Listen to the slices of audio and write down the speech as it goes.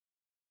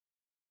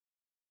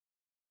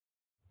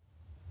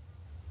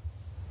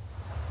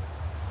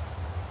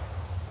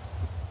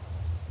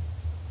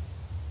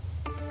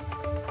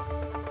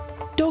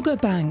Dogger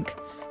Bank,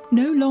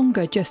 no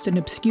longer just an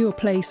obscure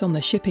place on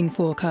the shipping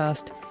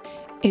forecast.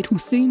 It will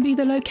soon be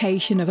the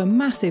location of a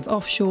massive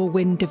offshore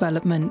wind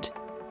development.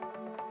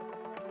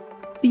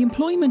 The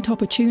employment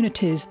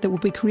opportunities that will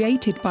be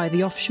created by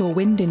the offshore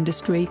wind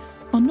industry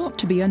are not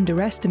to be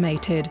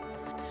underestimated,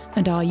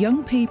 and our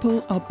young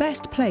people are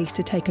best placed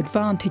to take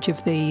advantage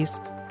of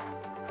these.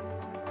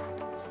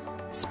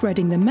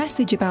 Spreading the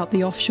message about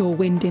the offshore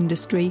wind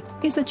industry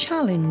is a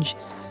challenge,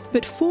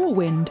 but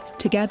 4Wind,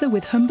 together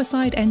with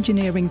Humberside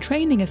Engineering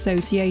Training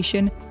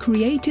Association,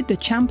 created the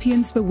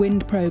Champions for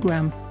Wind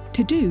programme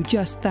to do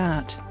just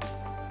that.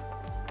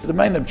 The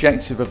main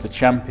objective of the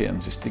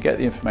Champions is to get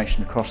the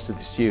information across to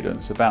the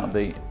students about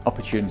the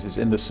opportunities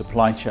in the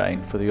supply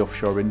chain for the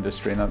offshore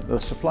industry. And the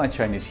supply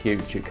chain is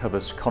huge. It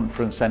covers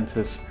conference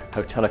centres,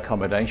 hotel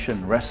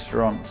accommodation,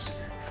 restaurants,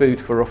 food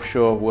for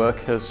offshore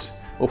workers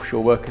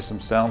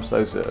themselves,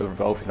 those that are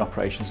involved in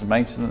operations and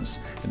maintenance,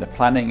 in the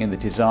planning, in the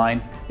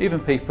design, even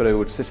people who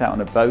would sit out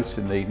on a boat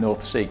in the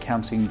North Sea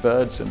counting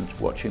birds and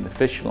watching the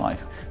fish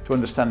life to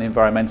understand the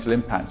environmental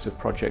impacts of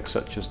projects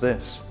such as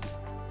this.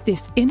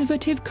 This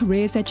innovative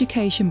careers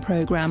education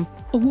programme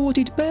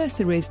awarded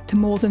bursaries to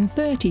more than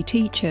 30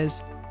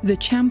 teachers, the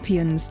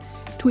Champions,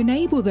 to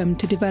enable them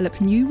to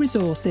develop new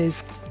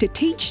resources to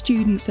teach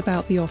students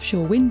about the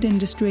offshore wind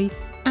industry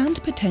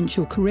and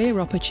potential career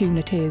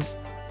opportunities.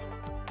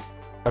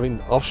 I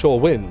mean, offshore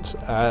wind,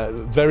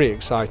 very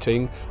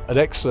exciting, an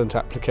excellent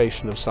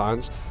application of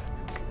science,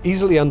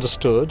 easily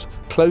understood,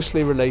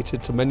 closely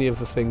related to many of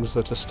the things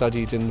that are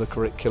studied in the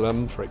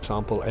curriculum, for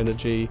example,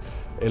 energy,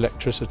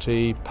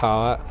 electricity,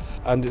 power,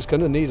 and it's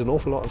going to need an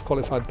awful lot of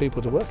qualified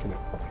people to work in it.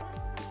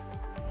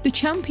 The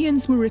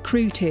Champions were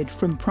recruited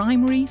from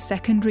primary,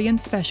 secondary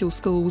and special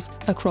schools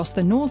across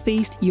the North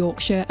East,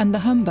 Yorkshire and the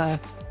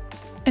Humber,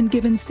 and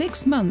given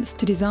 6 months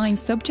to design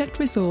subject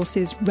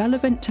resources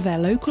relevant to their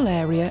local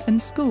area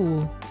and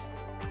school.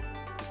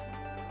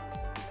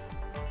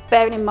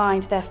 Bearing in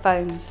mind their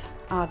phones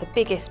are the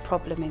biggest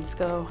problem in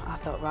school, I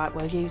thought, right,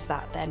 we'll use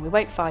that then. We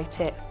won't fight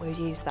it, we'll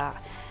use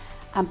that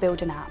and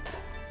build an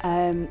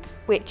app,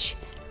 which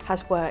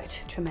has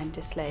worked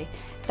tremendously.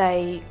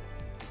 They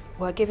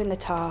were given the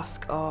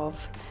task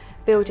of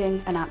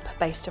building an app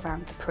based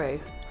around the Prue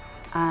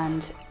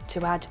and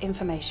to add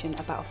information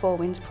about a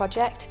 4Winds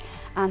project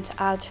and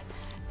to add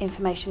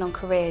information on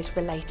careers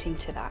relating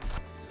to that.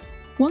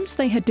 Once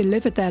they had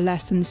delivered their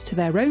lessons to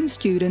their own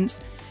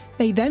students,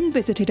 they then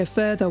visited a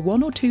further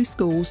 1 or 2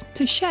 schools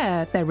to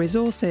share their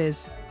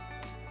resources.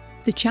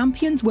 The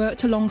Champions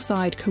worked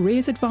alongside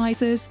careers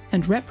advisors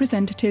and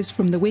representatives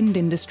from the wind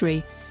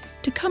industry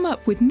to come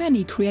up with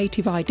many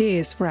creative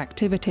ideas for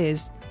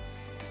activities.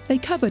 They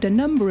covered a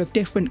number of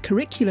different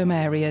curriculum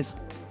areas: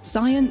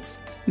 science,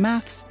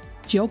 maths,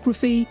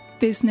 geography,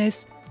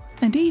 business,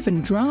 and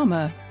even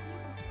drama.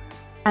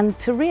 And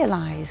to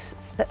realise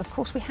that, of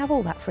course, we have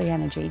all that free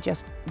energy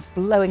just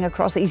blowing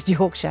across East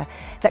Yorkshire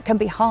that can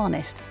be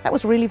harnessed, that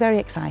was really very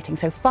exciting.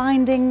 So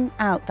finding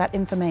out that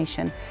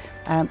information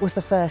was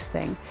the first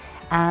thing.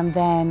 And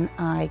then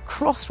I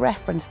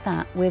cross-referenced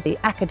that with the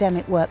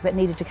academic work that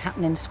needed to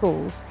happen in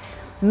schools,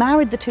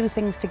 married the two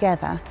things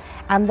together,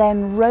 and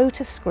then wrote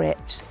a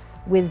script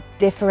with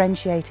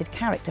differentiated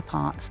character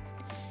parts.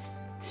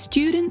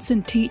 Students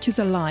and teachers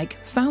alike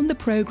found the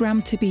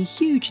programme to be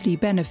hugely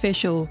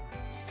beneficial.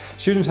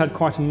 Students had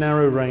quite a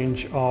narrow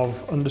range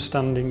of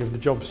understanding of the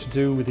jobs to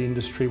do with the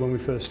industry when we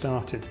first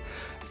started.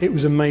 It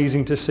was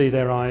amazing to see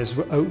their eyes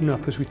open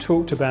up as we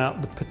talked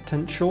about the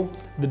potential,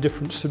 the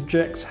different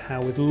subjects,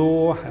 how with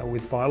law, how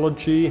with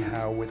biology,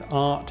 how with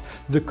art,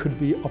 there could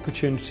be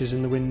opportunities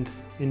in the wind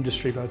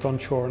industry, both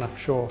onshore and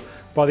offshore.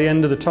 By the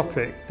end of the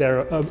topic,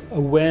 their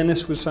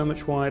awareness was so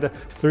much wider.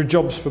 There are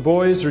jobs for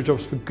boys, there are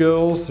jobs for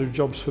girls, there are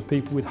jobs for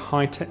people with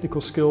high technical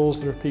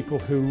skills, there are people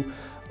who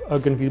are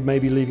going to be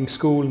maybe leaving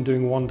school and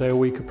doing 1 day a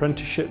week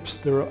apprenticeships.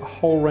 There are a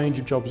whole range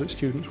of jobs that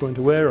students weren't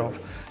aware of,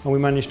 and we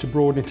managed to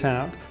broaden it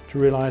out to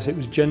realise it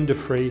was gender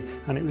free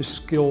and it was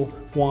skill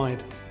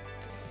wide.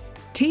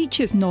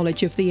 Teachers'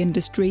 knowledge of the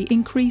industry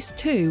increased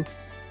too,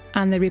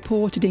 and they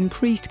reported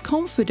increased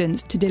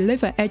confidence to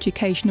deliver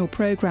educational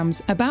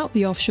programmes about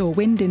the offshore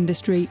wind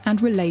industry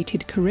and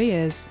related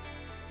careers.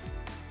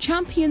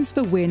 Champions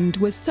for Wind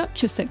was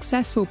such a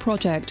successful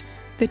project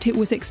that it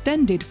was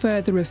extended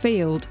further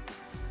afield,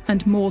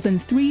 and more than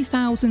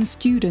 3,000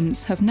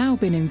 students have now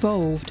been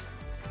involved.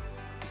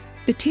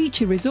 The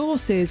teacher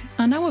resources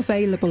are now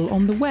available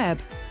on the web,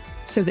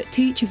 so that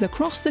teachers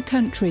across the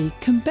country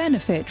can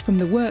benefit from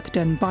the work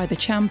done by the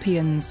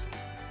Champions.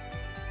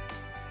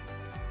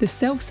 The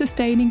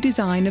self-sustaining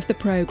design of the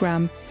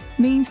programme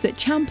means that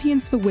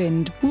Champions for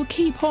Wind will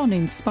keep on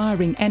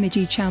inspiring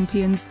energy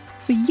champions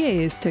for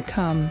years to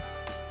come.